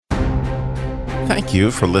Thank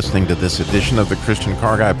you for listening to this edition of the Christian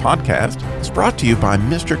Car Guy podcast. It's brought to you by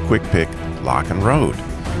Mr. Quick Pick Lock and Road.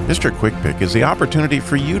 Mr. Quick Pick is the opportunity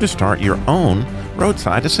for you to start your own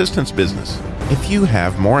roadside assistance business. If you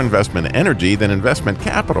have more investment energy than investment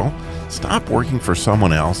capital, stop working for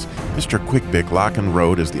someone else. Mr. Quick Pick Lock and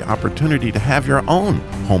Road is the opportunity to have your own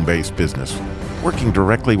home-based business, working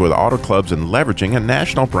directly with auto clubs and leveraging a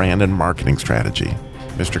national brand and marketing strategy.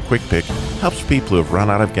 Mr. Quick Pick helps people who have run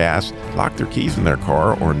out of gas, locked their keys in their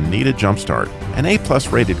car, or need a jump start. An A-plus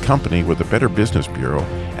rated company with the Better Business Bureau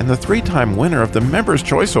and the 3-time winner of the Members'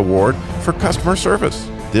 Choice Award for customer service.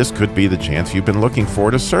 This could be the chance you've been looking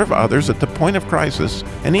for to serve others at the point of crisis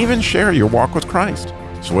and even share your walk with Christ.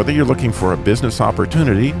 So whether you're looking for a business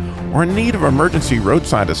opportunity or in need of emergency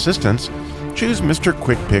roadside assistance, choose Mr.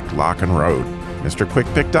 Quick Pick Lock and Road.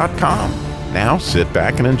 MrQuickPick.com. Now sit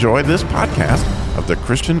back and enjoy this podcast of the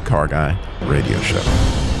Christian Car Guy Radio Show.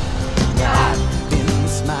 I've been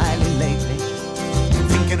smiling lately,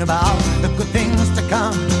 thinking about the good things to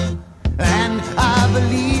come, and I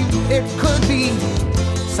believe it could be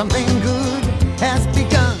something good has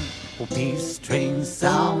begun. Oh, peace train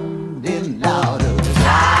sounding louder,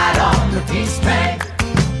 ride on the peace train.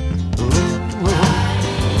 Ooh, ooh.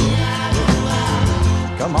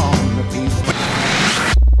 Come on, the peace train.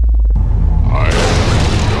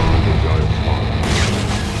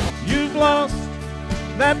 You've lost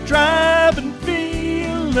that driving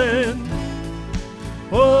feeling.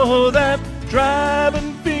 Oh, that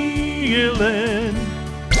driving feeling.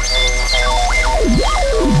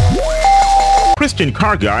 Christian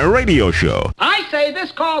Car Guy Radio Show. I say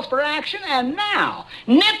this calls for action, and now,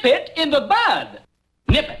 nip it in the bud.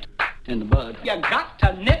 Nip it in the bud. You got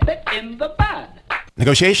to nip it in the bud.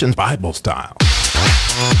 Negotiations Bible style.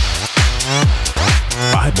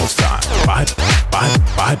 Bible style. Bible.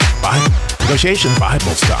 Negotiations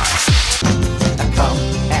Bible style. Come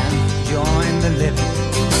and join the living.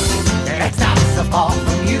 It's not so far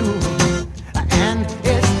from you, and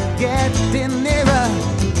it's getting nearer.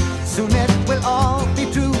 Soon it will all be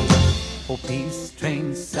true. Oh, peace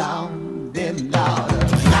train sounding louder.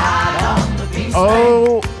 Ride on the peace train.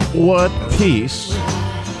 Oh, what peace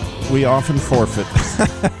we often forfeit.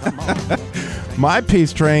 My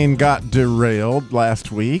peace train got derailed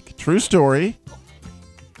last week. True story.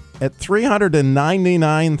 At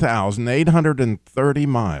 399,830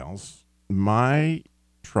 miles, my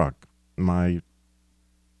truck, my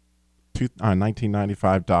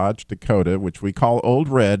 1995 Dodge Dakota, which we call Old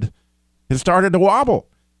Red, it started to wobble.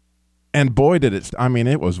 And boy, did it.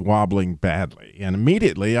 It was wobbling badly. And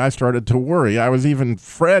immediately I started to worry. I was even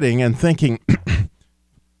fretting and thinking,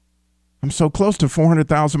 I'm so close to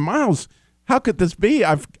 400,000 miles. How could this be?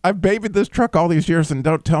 I've babied this truck all these years, and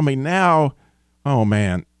don't tell me now. Oh,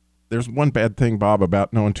 man. There's one bad thing, Bob,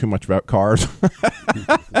 about knowing too much about cars.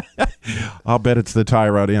 I'll bet it's the tie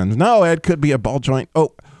rod ends. No, it could be a ball joint.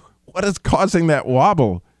 Oh, what is causing that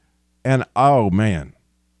wobble? And, oh, man.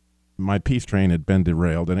 My peace train had been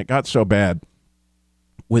derailed, and it got so bad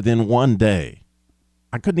within one day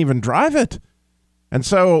I couldn't even drive it. And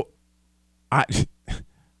so I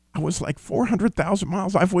was like 400,000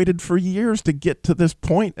 miles. I've waited for years to get to this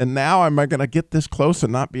point, and now am I going to get this close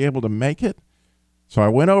and not be able to make it? So I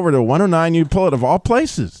went over to 109 U Pullet of all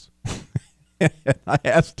places. And I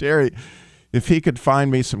asked Terry if he could find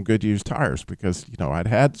me some good used tires because, I'd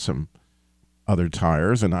had some other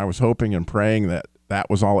tires, and I was hoping and praying that that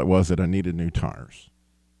was all it was, that I needed new tires,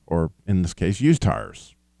 or in this case, used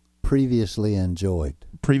tires. Previously enjoyed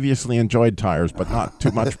tires, but not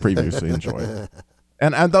too much previously enjoyed.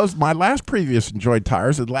 And those, my last previous enjoyed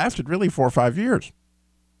tires had lasted really 4 or 5 years.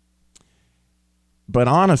 But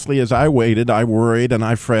honestly, as I waited, I worried and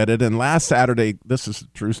I fretted. And last Saturday, this is a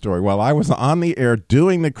true story, while I was on the air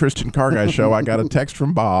doing the Christian Car Guy show, I got a text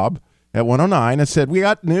from Bob at 109 and said, we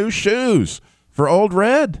got new shoes for Old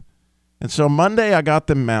Red. And so Monday, I got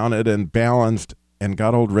them mounted and balanced and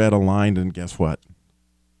got Old Red aligned. And guess what?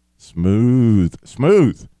 Smooth.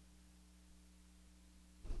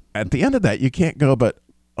 At the end of that, you can't go, but,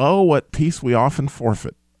 oh, what peace we often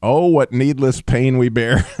forfeit. Oh, what needless pain we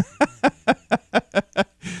bear.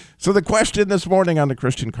 So the question this morning on the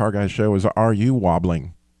Christian Car Guy show is, are you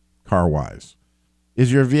wobbling car-wise?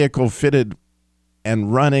 Is your vehicle fitted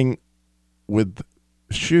and running with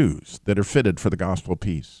shoes that are fitted for the gospel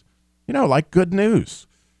peace? Like Good News.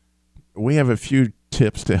 We have a few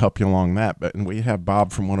tips to help you along that, and we have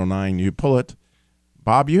Bob from 109 U Pullet.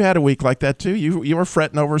 Bob, you had a week like that too. You were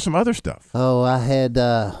fretting over some other stuff. Oh, I had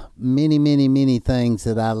many things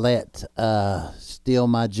that I let steal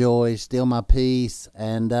my joy, steal my peace,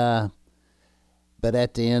 and But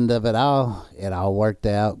at the end of it all worked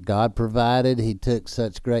out. God provided. He took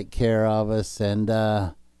such great care of us. And,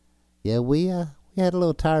 we had a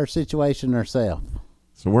little tire situation ourselves.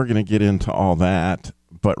 So we're going to get into all that.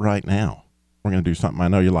 But right now, we're going to do something I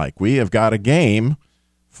know you like. We have got a game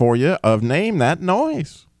for you of Name That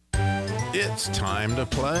Noise. It's time to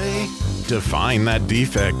play Define That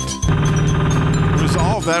Defect.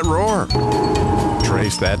 Resolve that roar.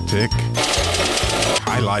 Trace that tick.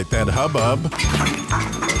 Highlight that hubbub.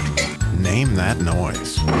 Name that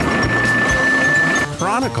noise.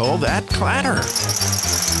 Chronicle that clatter.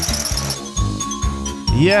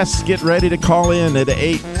 Yes, get ready to call in at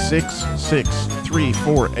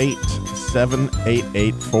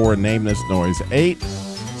 866-348-7884 and name this noise.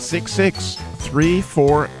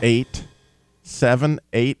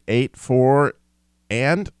 866-348-7884.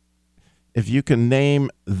 And if you can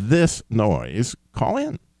name this noise, call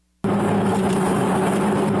in.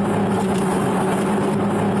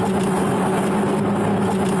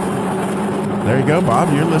 There you go,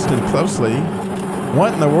 Bob. You're listening closely.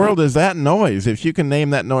 What in the world is that noise? If you can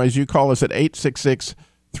name that noise, you call us at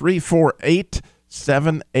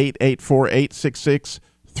 866-348-7884,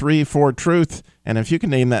 866-34-TRUTH. And if you can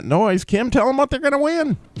name that noise, Kim, tell them what they're going to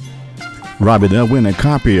win. Robbie, they'll win a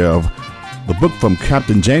copy of the book from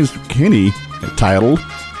Captain James Kinney titled,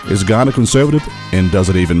 Is God a Conservative and Does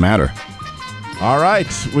It Even Matter? All right,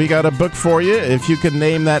 we got a book for you. If you can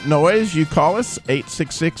name that noise, you call us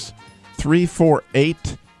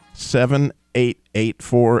 866-348-7884,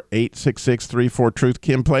 866-34-TRUTH.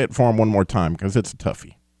 Kim, play it for him one more time because it's a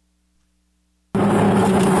toughie.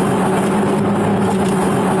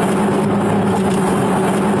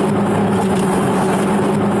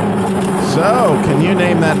 So, can you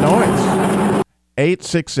name that noise?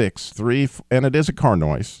 866-3, and it is a car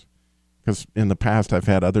noise, because in the past I've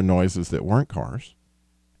had other noises that weren't cars.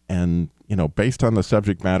 And, you know, based on the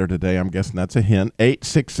subject matter today, I'm guessing that's a hint.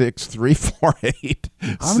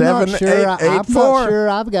 866-348-7884. I'm not sure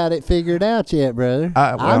I've got it figured out yet, brother.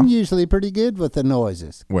 I'm usually pretty good with the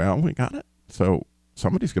noises. Well, we got it. So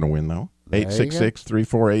somebody's going to win, though.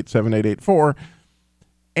 866-348-7884.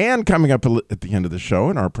 And coming up at the end of the show,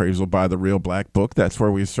 in our appraisal by the Real Black Book, that's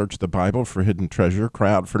where we search the Bible for hidden treasure,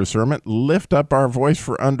 cry out for discernment, lift up our voice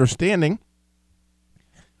for understanding.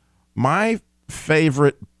 My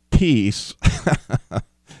favorite piece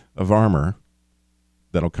of armor,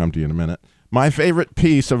 that'll come to you in a minute. My favorite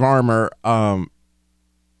piece of armor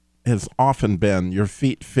has often been your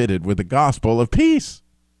feet fitted with the gospel of peace.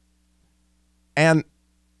 And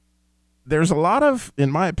there's a lot of,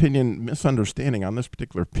 in my opinion, misunderstanding on this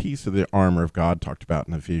particular piece of the armor of God talked about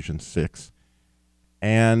in Ephesians 6.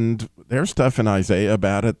 And there's stuff in Isaiah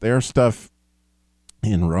about it. There's stuff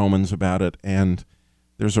in Romans about it. And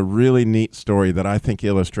there's a really neat story that I think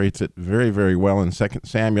illustrates it very, very well in 2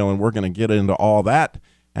 Samuel. And we're going to get into all that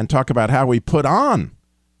and talk about how we put on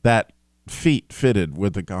that feet fitted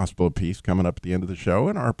with the gospel of peace coming up at the end of the show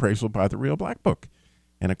in our appraisal by the Real Black Book.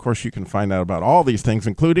 And, of course, you can find out about all these things,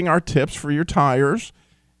 including our tips for your tires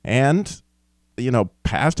and, you know,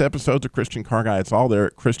 past episodes of Christian Car Guy. It's all there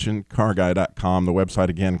at ChristianCarGuy.com. The website,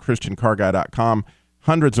 again, ChristianCarGuy.com.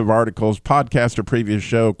 Hundreds of articles, podcast or previous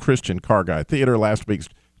show, Christian Car Guy Theater, last week's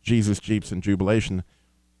Jesus, Jeeps, and Jubilation.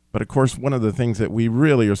 But, of course, one of the things that we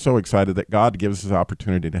really are so excited that God gives us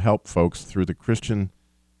opportunity to help folks through the Christian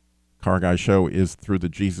Car Guy show is through the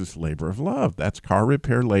Jesus Labor of Love. That's car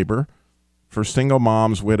repair labor for single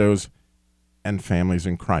moms, widows, and families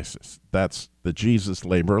in crisis. That's the Jesus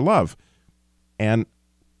Labor of Love. And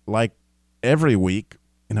like every week,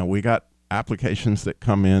 you know, we got applications that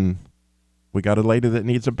come in. We got a lady that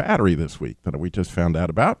needs a battery this week that we just found out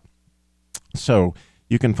about. So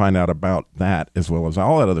you can find out about that as well as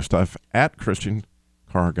all that other stuff at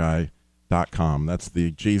ChristianCarGuy.com. That's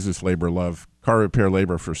the Jesus Labor of Love, car repair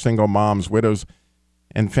labor for single moms, widows,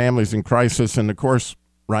 and families in crisis. And, of course,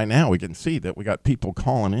 right now we can see that we got people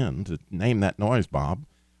calling in to name that noise, Bob.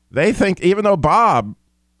 They think, even though Bob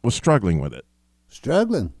was struggling with it.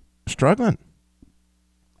 Struggling.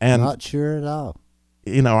 And not sure at all.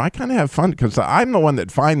 You know, I kind of have fun because I'm the one that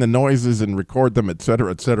find the noises and record them, et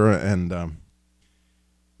cetera, et cetera. And,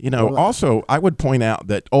 you know, also, I would point out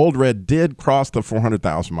that Old Red did cross the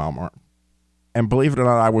 400,000 mile mark. And believe it or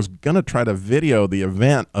not, I was going to try to video the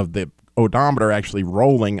event of the odometer actually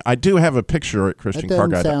rolling. I do have a picture at Christian Car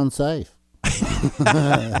Guy. That doesn't sound safe.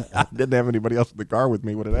 I didn't have anybody else in the car with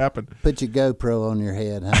me when it happened. Put your GoPro on your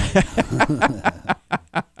head, huh?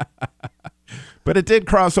 But it did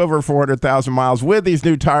cross over 400,000 miles with these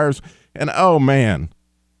new tires. And, oh, man.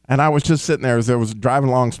 And I was just sitting there as I was driving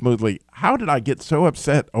along smoothly. How did I get so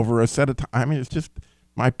upset over a set of tires? I mean, it's just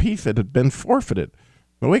my piece that had been forfeited.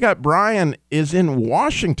 But we got Brian is in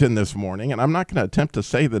Washington this morning, and I'm not going to attempt to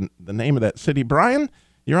say the name of that city. Brian,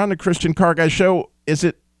 you're on the Christian Car Guy Show. Is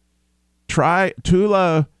it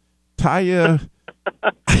Tula, Taya?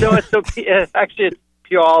 No, actually it's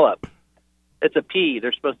Puyallup. It's a P.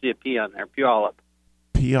 There's supposed to be a P on there. Puyallup.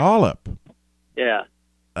 Puyallup. Yeah.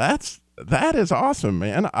 That is awesome,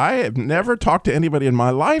 man. I have never talked to anybody in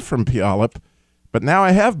my life from Puyallup, but now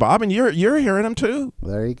I have, Bob, and you're hearing them too.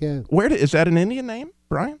 There you go. Is that an Indian name,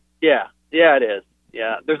 Brian? Yeah, it is.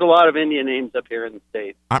 Yeah, there's a lot of Indian names up here in the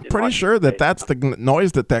state. I'm pretty sure that's the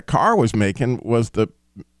noise that car was making was the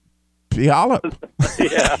Puyallup.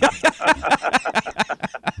 Yeah.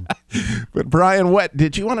 But Brian, what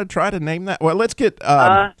did you want to try to name that? Well, let's get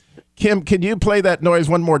Kim. Can you play that noise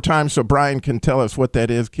one more time so Brian can tell us what that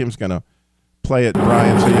is? Kim's gonna play it,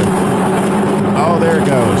 Brian. Oh, there it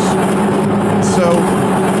goes. So,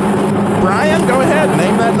 Brian, go ahead,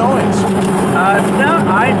 name that noise. No,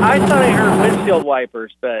 I thought I heard windshield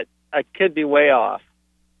wipers, but I could be way off.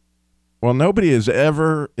 Well, nobody has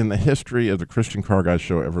ever in the history of the Christian Car Guy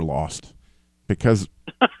Show ever lost, because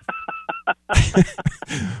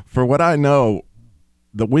for what I know,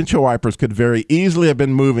 the windshield wipers could very easily have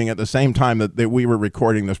been moving at the same time that we were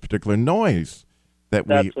recording this particular noise that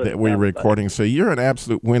we were recording. So you're an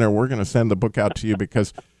absolute winner. We're going to send the book out to you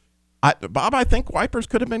because, Bob, I think wipers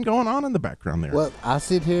could have been going on in the background there. Well, I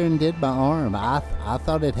sit here and did my arm. I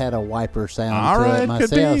thought it had a wiper sound All to right, it myself.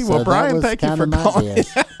 could be. Well, so Brian, that was thank you for kinda calling.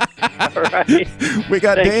 All right. We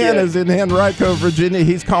got Thank Dan you. is in Henrico, Virginia.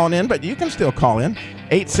 He's calling in, but you can still call in.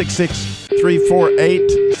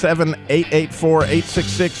 866-348-7884,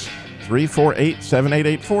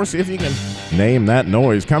 866-348-7884. See if you can name that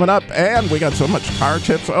noise. Coming up, and we got so much car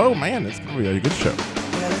tips. Oh, man, it's going to be a good show.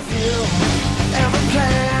 Well, if you ever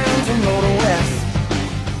plan to go to West,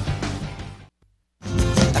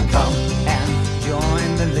 come and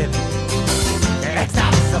join the living. It's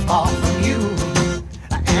not so far from you,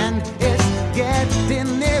 and it's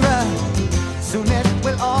getting nearer. Soon it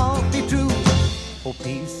will all be true. Oh,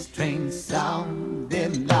 peace train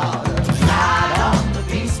sounding louder. Ride on the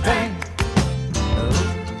peace train.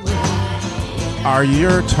 Are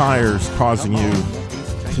your tires causing you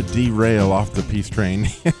to derail off the peace train?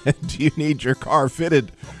 Do you need your car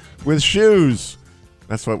fitted with shoes?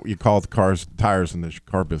 That's what you call the tires in the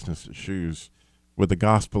car business, shoes, with the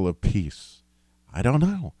gospel of peace. I don't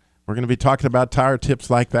know. We're going to be talking about tire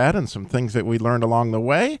tips like that and some things that we learned along the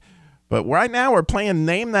way. But right now we're playing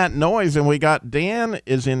Name That Noise, and we got Dan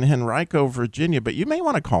is in Henrico, Virginia. But you may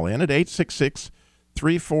want to call in at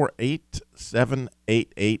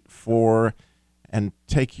 866-348-7884 and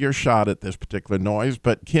take your shot at this particular noise.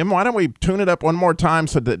 But, Kim, why don't we tune it up one more time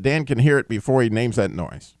so that Dan can hear it before he names that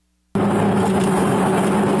noise?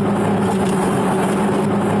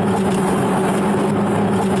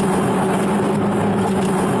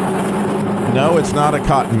 No, it's not a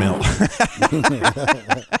cotton mill.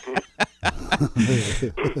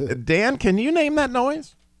 Dan, can you name that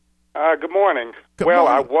noise? Good morning. Good morning. morning.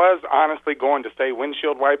 I was honestly going to say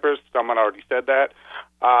windshield wipers. Someone already said that.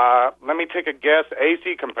 Let me take a guess.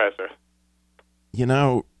 AC compressor. You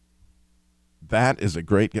know, that is a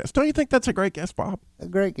great guess. Don't you think that's a great guess, Bob? A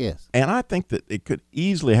great guess. And I think that it could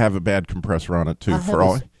easily have a bad compressor on it, too. I have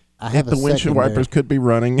The a windshield secondary. wipers could be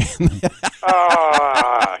running.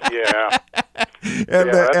 Yeah. And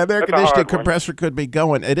the air that's a hard conditioning one. compressor could be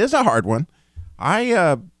going. It is a hard one.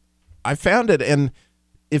 I found it, and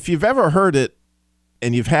if you've ever heard it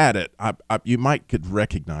and you've had it, you could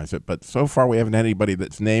recognize it. But so far, we haven't had anybody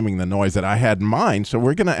that's naming the noise that I had in mind. So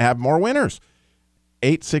we're going to have more winners.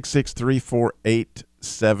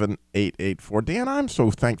 866-348-7884. Dan, I'm so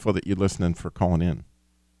thankful that you're listening for calling in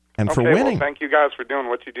and for winning. Well, thank you guys for doing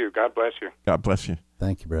what you do. God bless you. God bless you.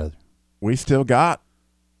 Thank you, brother. We still got.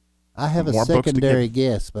 I have a More books to secondary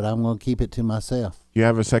get. guess, but I'm going to keep it to myself. You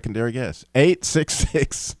have a secondary guess.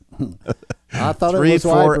 866 I thought it was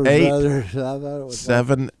wipers, 348 brother. I thought it was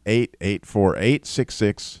 7884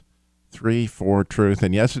 866 34-TRUTH.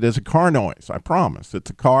 And yes, it is a car noise. I promise. It's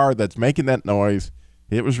a car that's making that noise.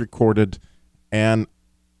 It was recorded. And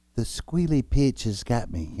the squealy pitch has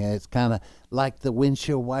got me. Yeah, it's kind of like the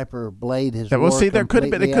windshield wiper blade has. well, see, there could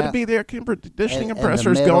have been. It completely could out. be their conditioning And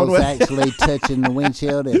compressors the going metal's with. actually touching the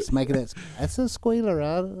windshield. It's making it. That's a squealer.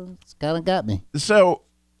 It's kind of got me. So,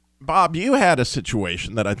 Bob, you had a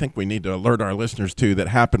situation that I think we need to alert our listeners to that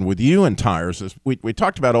happened with you and tires. We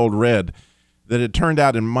talked about Old Red, that it turned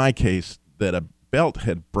out in my case that a belt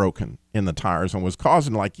had broken in the tires and was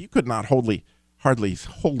causing, like, you could not hardly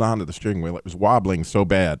hold on to the steering wheel. It was wobbling so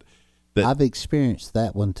bad. I've experienced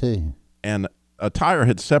that one too. And a tire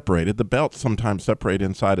had separated. The belts sometimes separate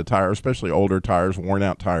inside a tire, especially older tires, worn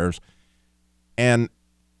out tires. And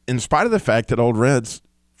in spite of the fact that Old Red's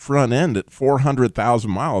front end at 400,000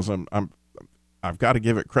 miles, I've got to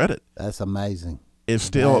give it credit. That's amazing. It's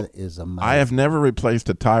still, that is amazing. I have never replaced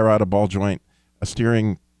a tie rod, a ball joint, a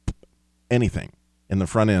steering, anything in the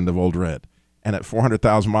front end of Old Red. And at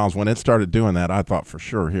 400,000 miles, when it started doing that, I thought for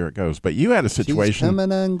sure, here it goes. But you had a situation, She's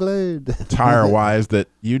coming unglued. tire-wise, that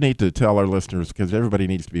you need to tell our listeners, because everybody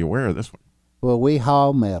needs to be aware of this one. Well, we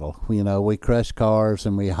haul metal. You know, we crush cars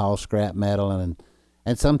and we haul scrap metal,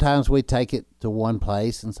 and sometimes we take it to one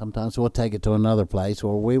place, and sometimes we'll take it to another place.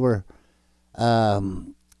 Or we were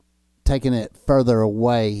taking it further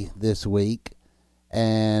away this week,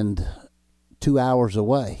 and 2 hours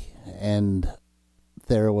away, and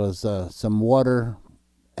there was some water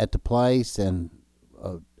at the place, and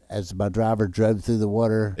as my driver drove through the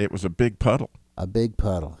water, it was a big puddle. A big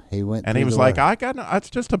puddle. He went, and he was like, it's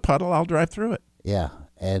just a puddle. I'll drive through it. Yeah,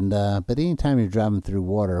 and but anytime you're driving through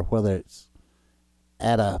water, whether it's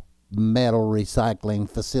at a metal recycling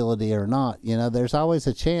facility or not, you know, there's always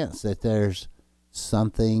a chance that there's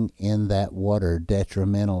something in that water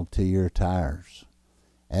detrimental to your tires.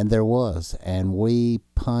 And there was, and we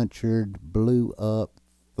blew up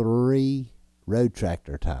 3 road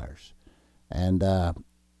tractor tires. And,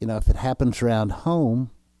 you know, if it happens around home,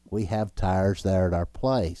 we have tires there at our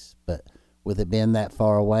place. But with it being that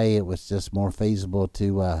far away, it was just more feasible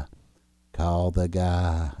to call the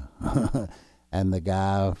guy. And the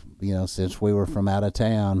guy, you know, since we were from out of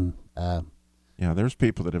town. Yeah, there's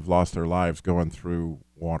people that have lost their lives going through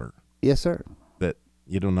water. Yes, sir. That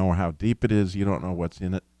you don't know how deep it is. You don't know what's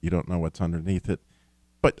in it. You don't know what's underneath it.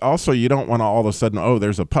 But also, you don't want to all of a sudden,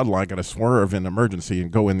 there's a puddle, I got to swerve in emergency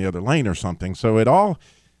and go in the other lane or something. So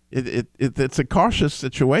it's a cautious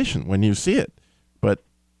situation when you see it. But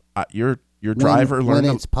your driver when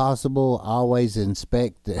it's possible, always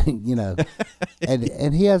inspect. You know,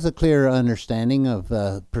 and he has a clear understanding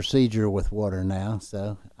of procedure with water now.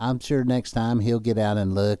 So I'm sure next time he'll get out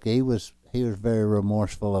and look. He was very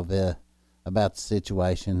remorseful about the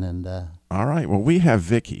situation. And all right, well, we have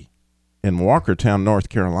Vicki in Walkertown, North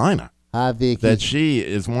Carolina. Hi, Vicki. That she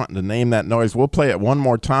is wanting to name that noise. We'll play it one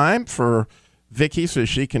more time for Vicki so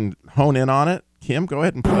she can hone in on it. Kim, go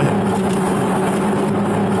ahead and play it.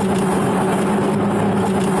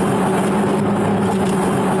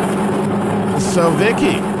 So,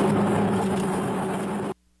 Vicki,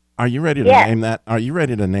 are you ready to name that? Are you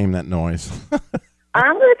ready to name that noise?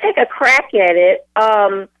 I'm going to take a crack at it.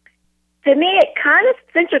 To me, it kind of,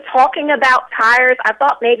 since you're talking about tires, I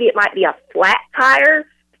thought maybe it might be a flat tire,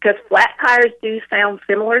 because flat tires do sound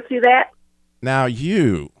similar to that. Now,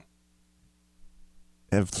 you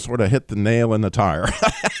have sort of hit the nail in the tire.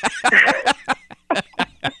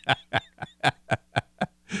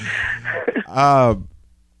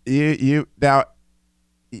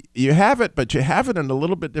 You have it, but you have it in a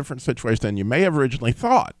little bit different situation than you may have originally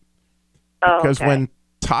thought. Because when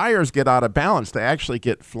tires get out of balance, they actually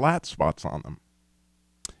get flat spots on them.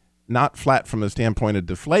 Not flat from the standpoint of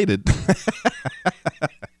deflated,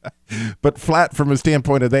 but flat from the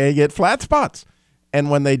standpoint of they get flat spots. And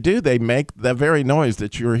when they do, they make the very noise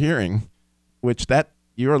that you're hearing, which that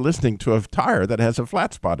you're listening to a tire that has a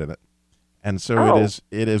flat spot in it. And so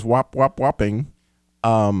it is whop, whop, whopping,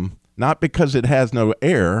 not because it has no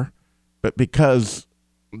air, but because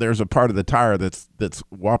there's a part of the tire that's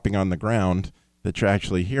whopping on the ground that you're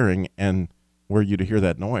actually hearing. And were you to hear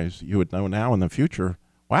that noise, you would know now in the future,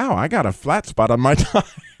 wow, I got a flat spot on my tire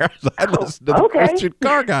as I listen to the Christian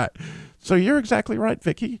Car Guy. So you're exactly right,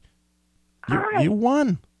 Vicki. You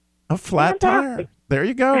won a flat tire. There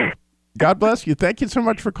you go. God bless you. Thank you so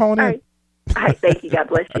much for calling in. All right, thank you. God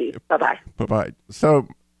bless you. Bye-bye. Bye-bye. So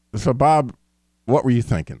Bob, what were you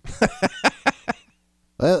thinking?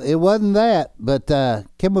 Well, it wasn't that, but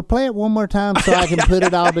can we play it one more time so I can put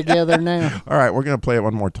it all together now? All right, we're going to play it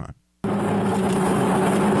one more time.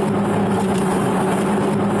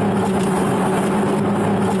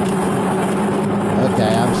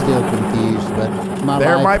 Okay, I'm still confused, but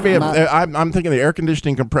I'm thinking the air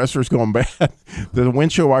conditioning compressor is going bad. The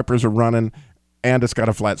windshield wipers are running, and it's got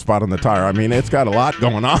a flat spot on the tire. I mean, it's got a lot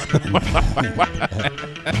going on.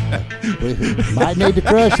 We might need to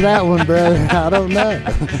crush that one, brother. I don't know.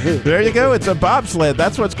 There you go. It's a bobsled.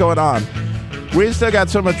 That's what's going on. We still got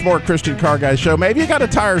so much more Christian Car Guy Show. Maybe you got a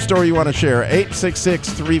tire story you want to share.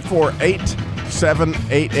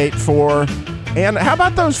 866-348-7884. And how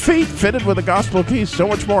about those feet fitted with a gospel piece? So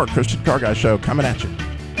much more Christian Car Guy Show coming at you.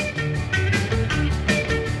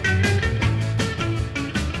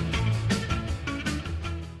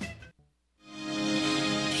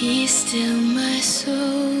 Be still, my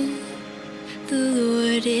soul, the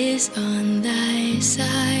Lord is on thy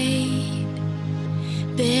side.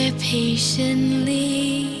 Bear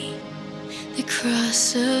patiently the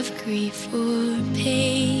cross of grief or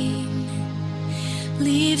pain.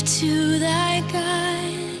 Leave to thy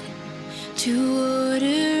God to order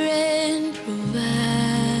and provide.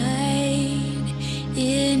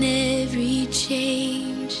 In every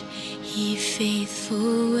change he faithful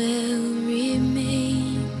will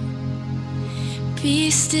remain.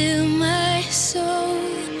 Be still my soul,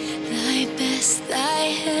 thy best, thy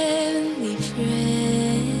heavenly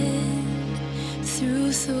friend,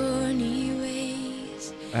 through thorny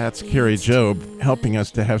ways. That's Carrie Job helping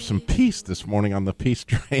us to have some peace this morning on the Peace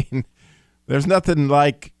Train. There's nothing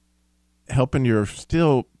like helping your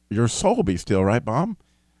soul be still, right, Bob?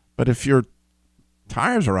 But if your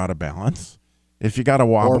tires are out of balance, if you got a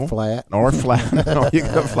wobble Or flat. no, you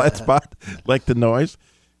got a flat spot like the noise,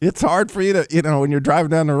 it's hard for you to, when you're driving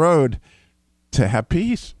down the road, to have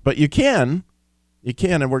peace. But you can,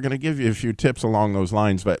 and we're going to give you a few tips along those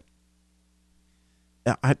lines. But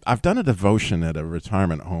I've done a devotion at a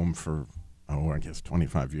retirement home for, I guess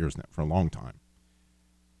 25 years now, for a long time.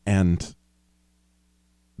 And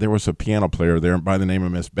there was a piano player there by the name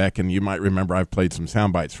of Miss Beck, and you might remember I've played some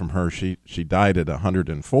sound bites from her. She died at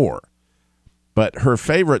 104. But her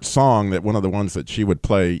favorite song, that one of the ones that she would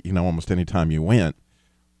play, almost any time you went,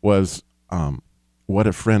 was What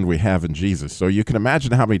a Friend We Have in Jesus. So you can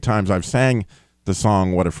imagine how many times I've sang the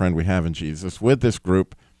song What a Friend We Have in Jesus with this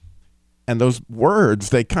group. And those words,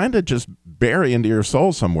 they kind of just bury into your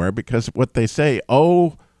soul somewhere, because what they say,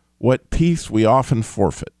 oh, what peace we often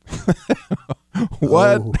forfeit.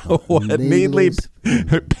 What needless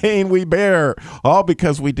pain we bear, all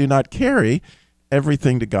because we do not carry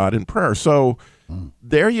everything to God in prayer. So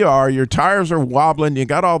there you are, your tires are wobbling, you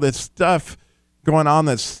got all this stuff going on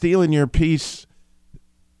that's stealing your peace.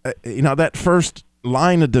 That first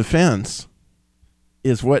line of defense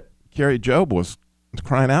is what Carrie Job was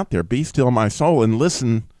crying out there. Be still my soul and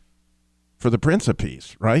listen for the Prince of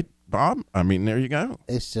Peace, right, Bob? I mean, there you go.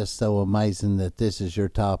 It's just so amazing that this is your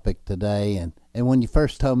topic today. And when you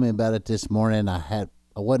first told me about it this morning, I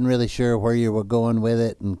wasn't really sure where you were going with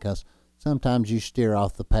it, and because sometimes you steer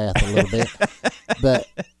off the path a little bit. But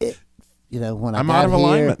when I'm out of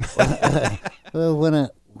alignment. Well,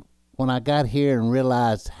 when I got here and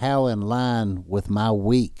realized how in line with my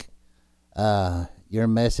week your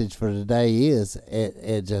message for today is,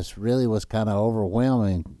 it just really was kind of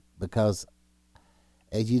overwhelming, because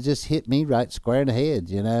you just hit me right square in the head,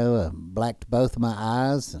 blacked both my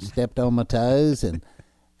eyes, and stepped on my toes,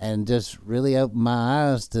 and just really opened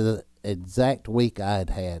my eyes to the exact week I'd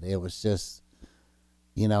had. It was just,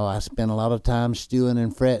 I spent a lot of time stewing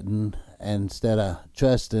and fretting instead of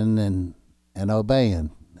trusting and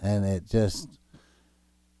obeying, and it just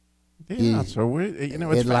it's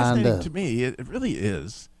fascinating to me. It really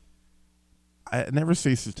is. It never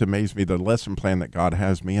ceases to amaze me, the lesson plan that God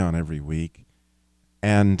has me on every week.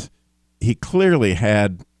 And he clearly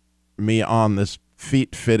had me on this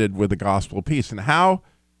feet fitted with the gospel of peace. And how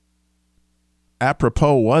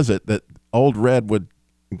apropos was it that old Red would,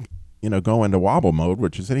 go into wobble mode,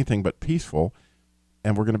 which is anything but peaceful.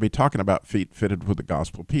 And we're going to be talking about feet fitted with the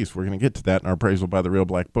gospel of peace. We're going to get to that in our Appraisal by the Real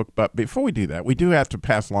Black Book. But before we do that, we do have to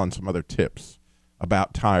pass along some other tips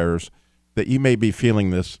about tires, that you may be feeling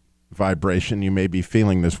this vibration, you may be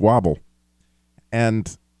feeling this wobble.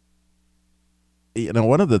 And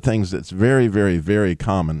one of the things that's very, very, very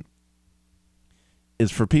common is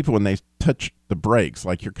for people when they touch the brakes,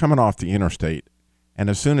 like you're coming off the interstate, and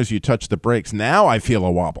as soon as you touch the brakes, now I feel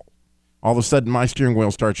a wobble. All of a sudden, my steering wheel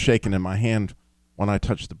starts shaking in my hand when I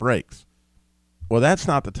touch the brakes. Well, that's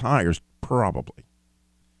not the tires, probably.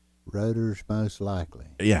 Rotors, most likely.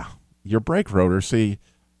 Yeah. Your brake rotor, see,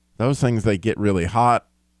 those things, they get really hot,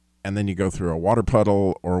 and then you go through a water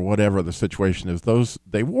puddle or whatever the situation is,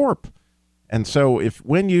 they warp. And so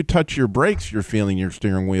when you touch your brakes, you're feeling your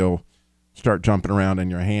steering wheel start jumping around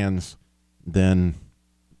in your hands, then,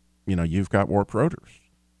 you've got warped rotors.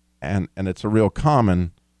 And it's a real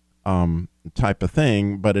common type of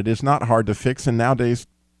thing, but it is not hard to fix. And nowadays,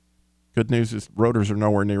 good news is rotors are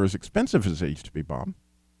nowhere near as expensive as they used to be, Bob.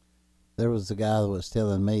 There was a guy that was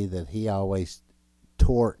telling me that he always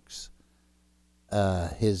torques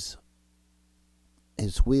his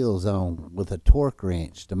wheels on with a torque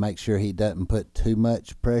wrench to make sure he doesn't put too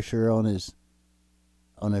much pressure on his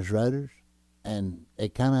rotors. And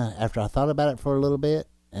it kind of, after I thought about it for a little bit,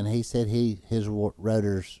 and he said his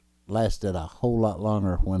rotors lasted a whole lot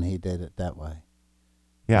longer when he did it that way.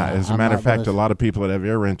 Yeah, as a matter of fact, a lot of people that have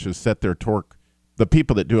air wrenches set their torque the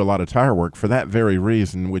people that do a lot of tire work for that very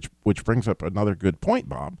reason, which brings up another good point,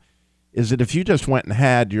 Bob, is that if you just went and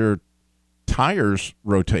had your tires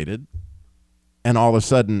rotated and all of a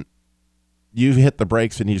sudden you hit the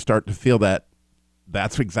brakes and you start to feel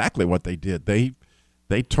that's exactly what they did. They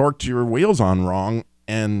torqued your wheels on wrong,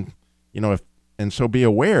 and so be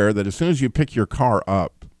aware that as soon as you pick your car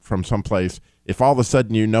up from someplace, if all of a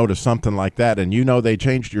sudden you notice something like that and they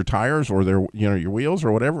changed your tires or your wheels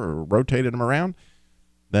or whatever, or rotated them around,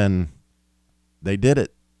 then they did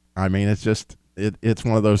it. I mean, it's just it's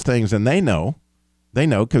one of those things, and they know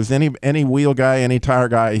because any wheel guy, any tire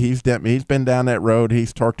guy, he's been down that road,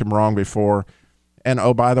 he's torqued them wrong before. And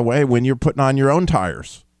oh, by the way, when you're putting on your own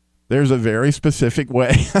tires, there's a very specific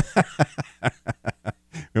way.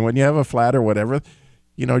 And when you have a flat or whatever,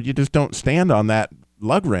 you just don't stand on that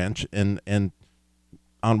lug wrench and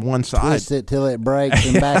on one side. Twist it till it breaks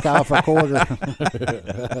and back off a quarter.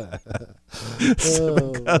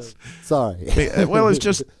 Sorry. Well, it's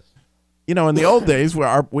just, in the old days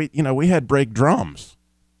where we had brake drums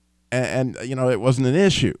and it wasn't an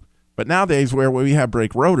issue. But nowadays where we have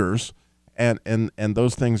brake rotors and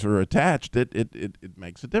those things are attached, it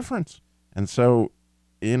makes a difference. And so,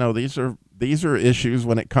 these are issues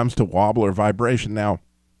when it comes to wobble or vibration. Now,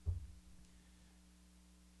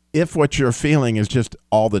 if what you're feeling is just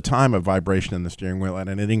all the time a vibration in the steering wheel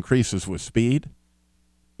and it increases with speed,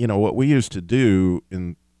 what we used to do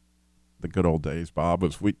in the good old days, Bob,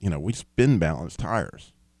 was we spin balance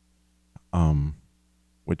tires,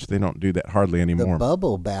 which they don't do that hardly anymore. The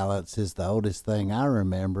bubble balance is the oldest thing I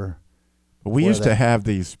remember. But we used to have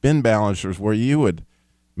these spin balancers where you would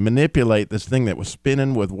manipulate this thing that was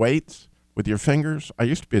spinning with weights with your fingers. I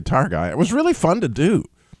used to be a tire guy. It was really fun to do.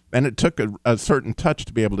 And it took a certain touch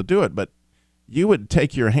to be able to do it. But you would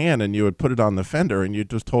take your hand and you would put it on the fender and you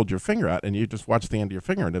just hold your finger out and you just watch the end of your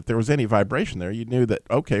finger. And if there was any vibration there, you knew that,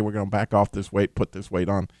 okay, we're going to back off this weight, put this weight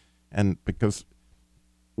on. And because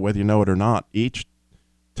whether you know it or not, each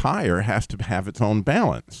tire has to have its own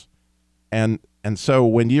balance. And so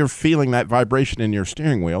when you're feeling that vibration in your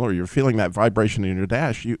steering wheel or you're feeling that vibration in your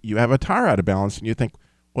dash, you have a tire out of balance and you think,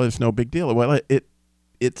 well, it's no big deal. Well,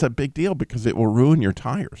 it's a big deal because it will ruin your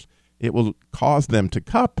tires. It will cause them to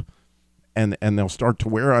cup and they'll start to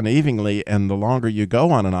wear unevenly. And the longer you go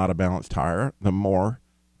on an out of balance tire, the more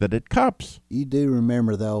that it cups. You do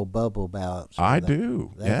remember the old bubble balance? I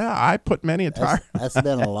do. Yeah, I put many a tire. That's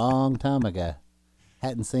been a long time ago.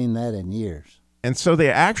 Hadn't seen that in years. And so they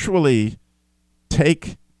actually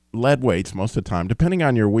take lead weights most of the time, depending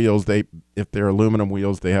on your wheels. If they're aluminum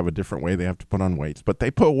wheels, they have a different way they have to put on weights, but they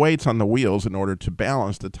put weights on the wheels in order to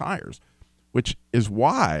balance the tires, which is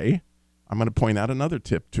why I'm going to point out another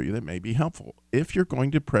tip to you that may be helpful. If you're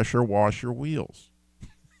going to pressure wash your wheels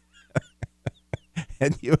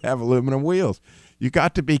and you have aluminum wheels, you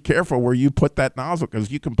got to be careful where you put that nozzle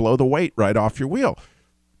because you can blow the weight right off your wheel.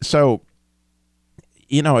 So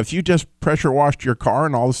if you just pressure washed your car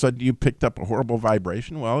and all of a sudden you picked up a horrible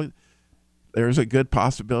vibration, well, there's a good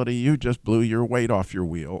possibility you just blew your weight off your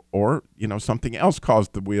wheel, or, something else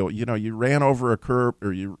caused the wheel. You ran over a curb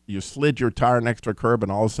or you slid your tire next to a curb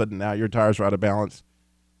and all of a sudden now your tires are out of balance.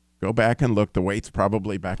 Go back and look. The weight's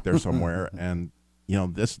probably back there somewhere. And,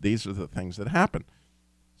 these are the things that happen.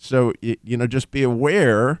 So, just be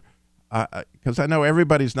aware, because I know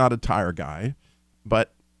everybody's not a tire guy,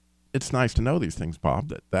 but it's nice to know these things,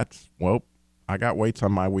 Bob, I got weights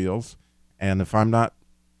on my wheels, and if I'm not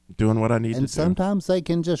doing what I need to do. And sometimes they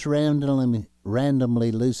can just randomly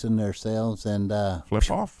loosen themselves and flip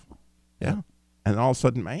off. Yeah. And all of a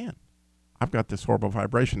sudden, man, I've got this horrible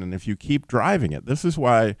vibration. And if you keep driving it, this is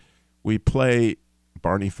why we play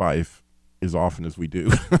Barney Fife as often as we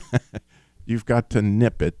do. You've got to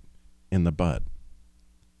nip it in the bud,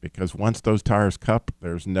 because once those tires cup,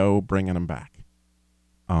 there's no bringing them back.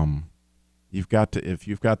 You've got to, if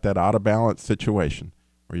you've got that out of balance situation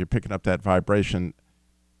where you're picking up that vibration,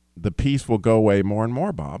 the piece will go away more and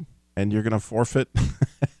more, Bob, and you're going to forfeit.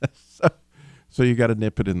 So you got to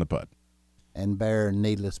nip it in the bud and bear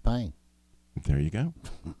needless pain. There you go.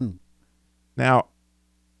 Now,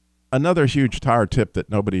 another huge tire tip that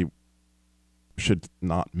nobody should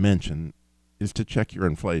not mention is to check your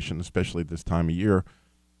inflation, especially this time of year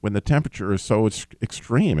when the temperature is so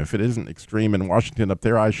extreme. If it isn't extreme in Washington up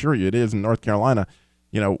there, I assure you it is in North Carolina.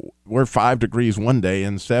 We're 5 degrees one day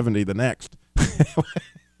and 70 the next.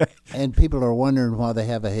 And people are wondering why they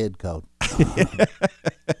have a head coat.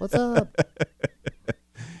 What's up?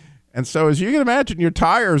 And so as you can imagine, your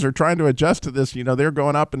tires are trying to adjust to this. They're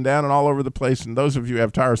going up and down and all over the place. And those of you who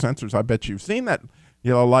have tire sensors, I bet you've seen that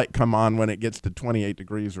yellow light come on when it gets to 28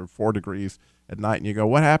 degrees or 4 degrees at night. And you go,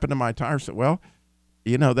 what happened to my tires? Well,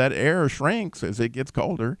 that air shrinks as it gets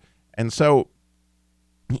colder. And so,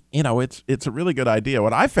 it's a really good idea.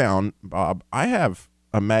 What I found, Bob, I have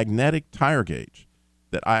a magnetic tire gauge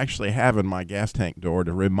that I actually have in my gas tank door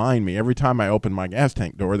to remind me every time I open my gas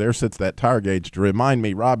tank door, there sits that tire gauge to remind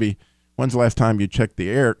me, Robbie, when's the last time you checked the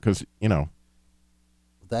air? Because,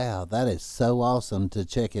 Wow, that is so awesome to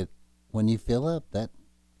check it when you fill up. Wow.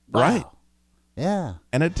 Right. Yeah.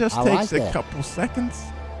 And it just takes a couple seconds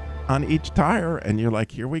on each tire, and you're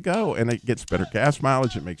like, here we go. And it gets better gas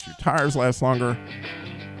mileage. It makes your tires last longer.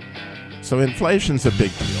 So inflation's a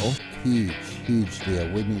big deal. Huge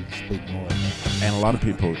deal. We need to speak more of that. And a lot of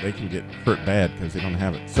people, they can get hurt bad because they don't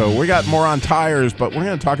have it. So we got more on tires, but we're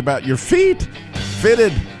going to talk about your feet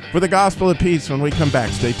fitted with the gospel of peace when we come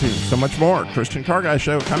back. Stay tuned. So much more. Christian Car Guy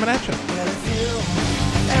Show coming at you.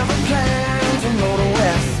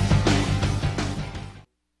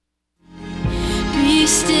 Be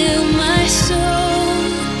still, my soul,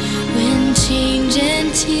 when change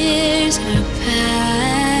and tears are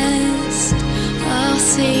past, all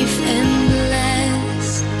safe and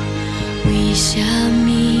blessed, we shall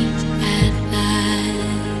meet at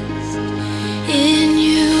last. In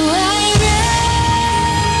you I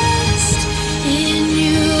rest, in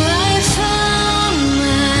you I found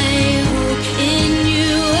my hope, in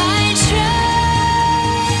you I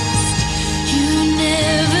trust, you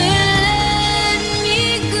never let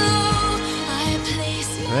me go. I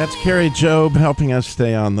place my That's Carrie Job helping us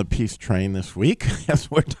stay on the peace train this week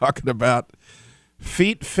as we're talking about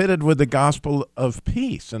feet fitted with the gospel of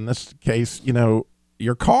peace. In this case,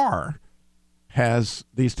 your car has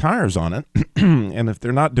these tires on it, and if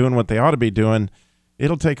they're not doing what they ought to be doing,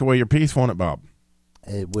 it'll take away your peace, won't it, Bob?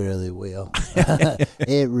 It really will.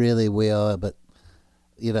 It really will. But,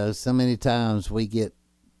 so many times we get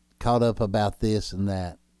caught up about this and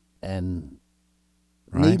that, and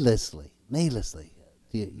needlessly.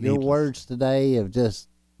 Your words today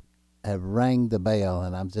have rang the bell,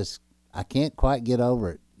 and I can't quite get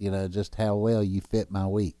over it, just how well you fit my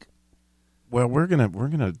week. Well, we're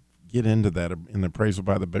gonna get into that in the Appraisal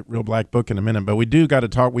by the Real Black Book in a minute, but we do got to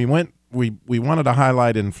talk. We wanted to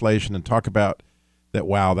highlight inflation and talk about that.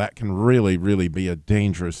 Wow, that can really, really be a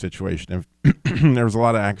dangerous situation. If there was a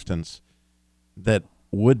lot of accidents that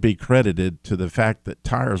would be credited to the fact that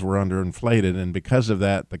tires were underinflated, and because of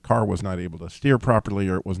that, the car was not able to steer properly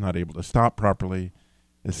or it was not able to stop properly.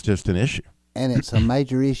 It's just an issue. And it's a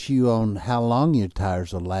major issue on how long your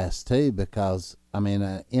tires will last, too, because,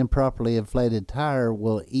 an improperly inflated tire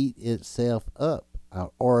will eat itself up.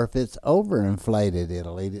 Or if it's overinflated,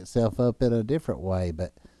 it'll eat itself up in a different way.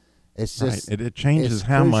 But it's just... Right. It changes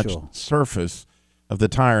how crucial. much surface of the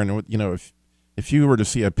tire. And, if you were to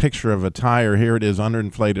see a picture of a tire, here it is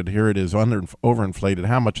underinflated, here it is overinflated,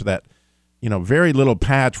 how much of that, very little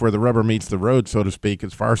patch where the rubber meets the road, so to speak,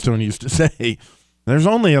 as Firestone used to say, there's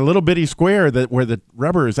only a little bitty square where the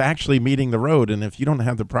rubber is actually meeting the road, and if you don't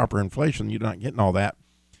have the proper inflation, you're not getting all that.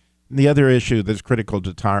 And the other issue that's critical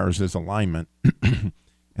to tires is alignment.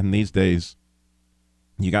 And these days,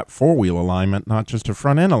 you got four-wheel alignment, not just a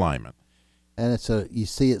front-end alignment. And you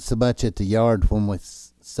see it so much at the yard when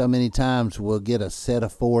so many times we'll get a set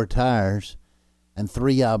of 4 tires, and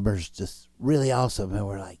 3 of them are just really awesome, and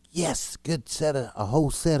we're like, yes, a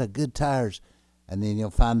whole set of good tires, and then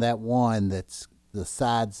you'll find that one that's the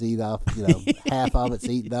sides eat off, half of it's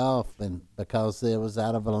eaten off, and because it was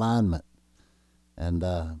out of alignment, and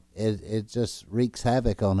it just wreaks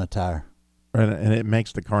havoc on a tire. Right, and it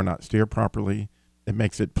makes the car not steer properly. It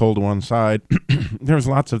makes it pull to one side. There's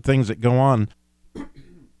lots of things that go on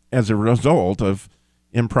as a result of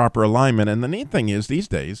improper alignment. And the neat thing is these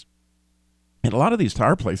days, and a lot of these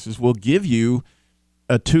tire places will give you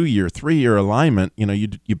a 2-year, 3-year alignment.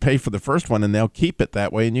 You pay for the first one and they'll keep it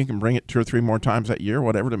that way, and you can bring it 2 or 3 more times that year,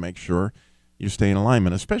 whatever, to make sure you stay in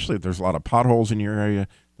alignment, especially if there's a lot of potholes in your area,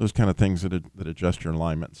 those kind of things that adjust your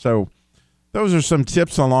alignment. So those are some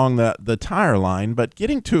tips along the tire line. But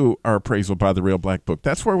getting to our appraisal by the Real Black Book,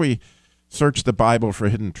 that's where we search the Bible for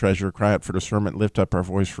hidden treasure, cry out for discernment, lift up our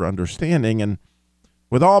voice for understanding. And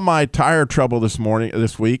with all my tire trouble this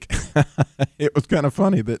week, it was kind of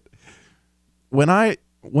funny that when I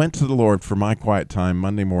went to the Lord for my quiet time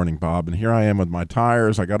Monday morning, Bob, and here I am with my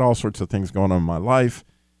tires, I got all sorts of things going on in my life,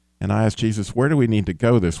 and I asked Jesus, where do we need to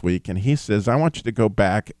go this week? And he says, I want you to go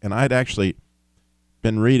back, and I'd actually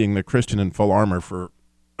been reading The Christian in Full Armor for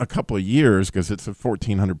a couple of years because it's a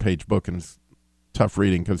 1,400-page book, and it's tough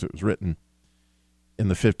reading because it was written in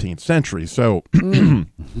the 15th century. So,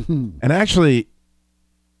 and actually,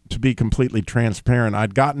 to be completely transparent,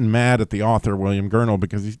 I'd gotten mad at the author, William Gurnall,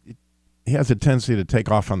 because he has a tendency to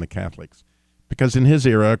take off on the Catholics. Because in his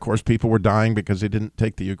era, of course, people were dying because they didn't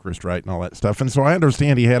take the Eucharist right and all that stuff. And so I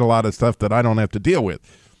understand he had a lot of stuff that I don't have to deal with.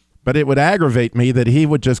 But it would aggravate me that he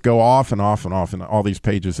would just go off and off and off in all these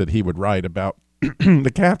pages that he would write about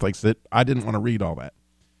the Catholics that I didn't want to read all that.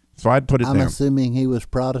 So I'd put it down. I'm assuming he was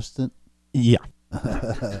Protestant? Yeah.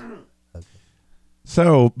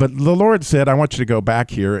 So, but the Lord said, I want you to go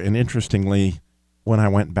back here. And interestingly, when I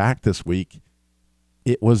went back this week,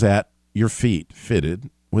 it was at your feet, fitted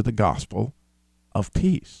with the gospel of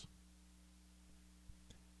peace.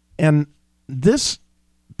 And this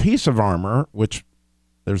piece of armor, which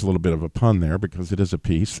there's a little bit of a pun there because it is a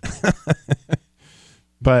piece,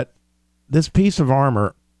 but this piece of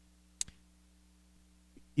armor,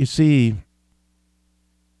 you see,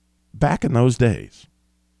 back in those days,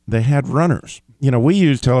 they had runners. You know, we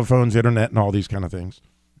use telephones, internet, and all these kind of things.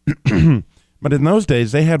 But in those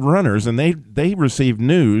days, they had runners, and they received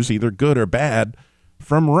news, either good or bad,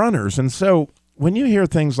 from runners. And so when you hear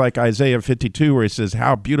things like Isaiah 52, where he says,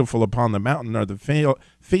 how beautiful upon the mountain are the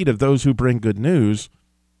feet of those who bring good news,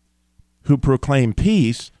 who proclaim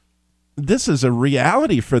peace, this is a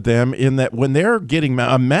reality for them in that when they're getting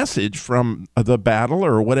a message from the battle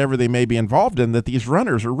or whatever they may be involved in, that these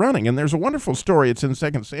runners are running. And there's a wonderful story. It's in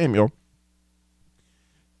 2 Samuel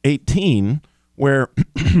 18, where,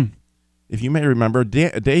 if you may remember,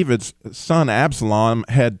 David's son Absalom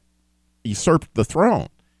had usurped the throne.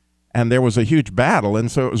 And there was a huge battle. And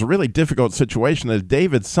so it was a really difficult situation as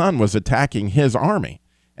David's son was attacking his army.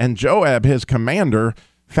 And Joab, his commander,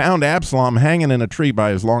 found Absalom hanging in a tree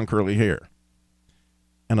by his long curly hair.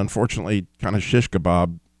 And unfortunately, kind of shish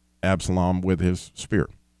kebab Absalom with his spear.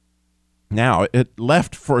 Now, it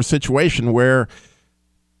left for a situation where,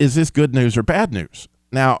 is this good news or bad news?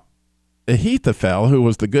 Now, Ahithophel, who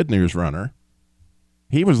was the good news runner,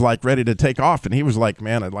 he was like ready to take off, and he was like,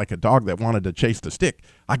 man, like a dog that wanted to chase the stick.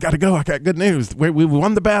 I got to go. I got good news. We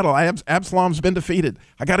won the battle. Absalom's been defeated.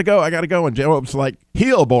 I got to go. I got to go. And Joab's like,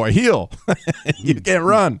 heel, boy, heel. You can't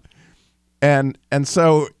run. And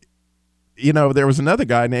so, you know, there was another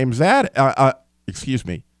guy named Ahimaaz,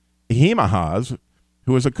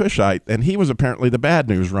 who was a Cushite, and he was apparently the bad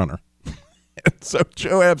news runner. And so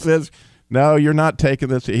Joab says, no, you're not taking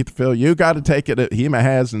this, Ahithophel. You got to take it at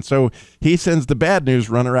Ahimaaz. And so he sends the bad news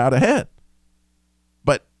runner out ahead.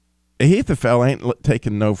 But Ahithophel ain't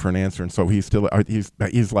taking no for an answer. And so he's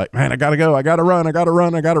like, man, I got to go. I got to run. I got to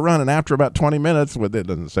run. I got to run. And after about 20 minutes, well, it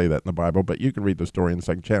doesn't say that in the Bible, but you can read the story in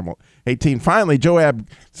 2 Samuel 18. Finally, Joab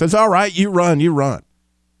says, all right, you run, you run.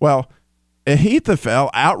 Well,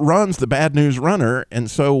 Ahithophel outruns the bad news runner. And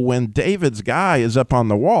so when David's guy is up on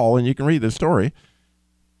the wall, and you can read the story,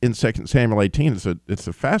 in 2 Samuel 18, it's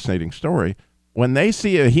a fascinating story. When they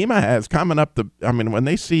see Ahimaaz coming up when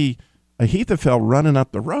they see Ahithophel running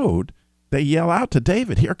up the road, they yell out to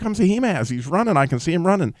David, here comes Ahimaaz. He's running. I can see him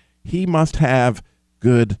running. He must have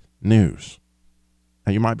good news.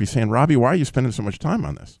 Now, you might be saying, Robbie, why are you spending so much time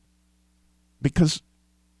on this? Because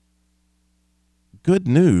good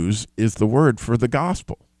news is the word for the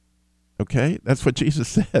gospel. Okay? That's what Jesus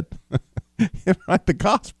said. Right? The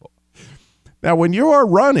gospel. Now, when you are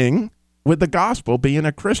running with the gospel, being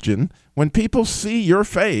a Christian, when people see your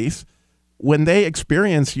face, when they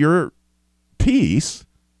experience your peace,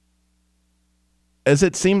 does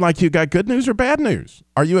it seem like you got good news or bad news?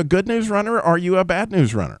 Are you a good news runner or are you a bad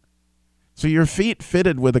news runner? So your feet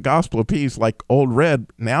fitted with the gospel of peace, like Old Red,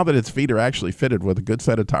 now that its feet are actually fitted with a good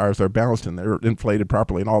set of tires, they're balanced and they're inflated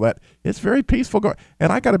properly and all that, it's very peaceful going.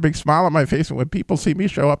 And I got a big smile on my face, and when people see me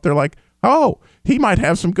show up, they're like, oh, he might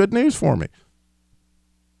have some good news for me.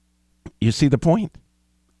 You see the point?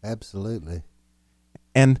 Absolutely.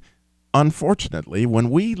 And unfortunately,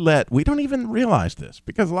 when we don't even realize this,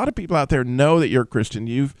 because a lot of people out there know that you're a Christian,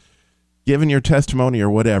 you've given your testimony or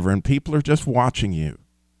whatever, and people are just watching you.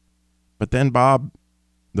 But then, Bob,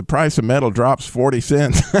 the price of metal drops 40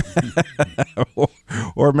 cents.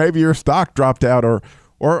 or maybe your stock dropped out,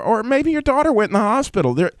 or maybe your daughter went in the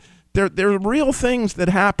hospital. There are real things that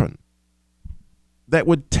happen that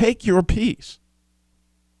would take your peace.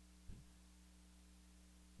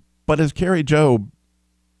 But as Carrie Job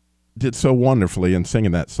did so wonderfully in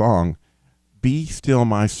singing that song, be still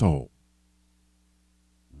my soul.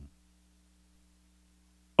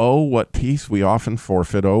 Oh, what peace we often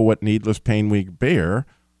forfeit. Oh, what needless pain we bear,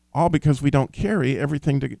 all because we don't carry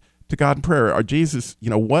everything to God in prayer. Our Jesus,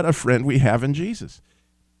 what a friend we have in Jesus.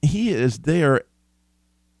 He is there,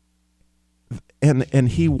 and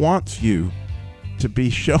he wants you to be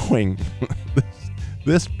showing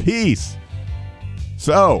this peace.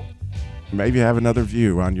 So, maybe you have another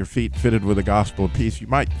view on your feet fitted with the gospel of peace. You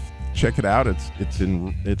might check it out. It's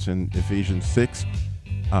in Ephesians 6,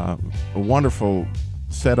 a wonderful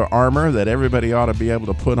set of armor that everybody ought to be able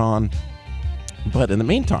to put on. But in the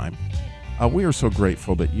meantime, we are so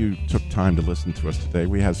grateful that you took time to listen to us today.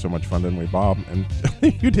 We had so much fun, didn't we, Bob? And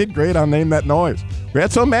you did great on Name That Noise. We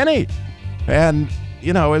had so many. And,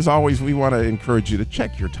 you know, as always, we want to encourage you to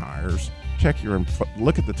check your tires.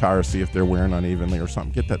 Look at the tires, see if they're wearing unevenly or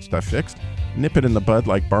something. Get that stuff fixed. Nip it in the bud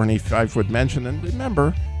like Barney Fivewood mentioned. And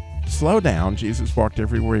remember, slow down. Jesus walked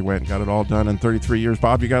everywhere he went and got it all done in 33 years.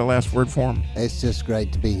 Bob, you got a last word for him? It's just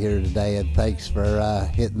great to be here today, and thanks for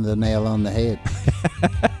hitting the nail on the head.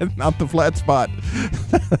 Not the flat spot.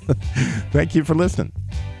 Thank you for listening.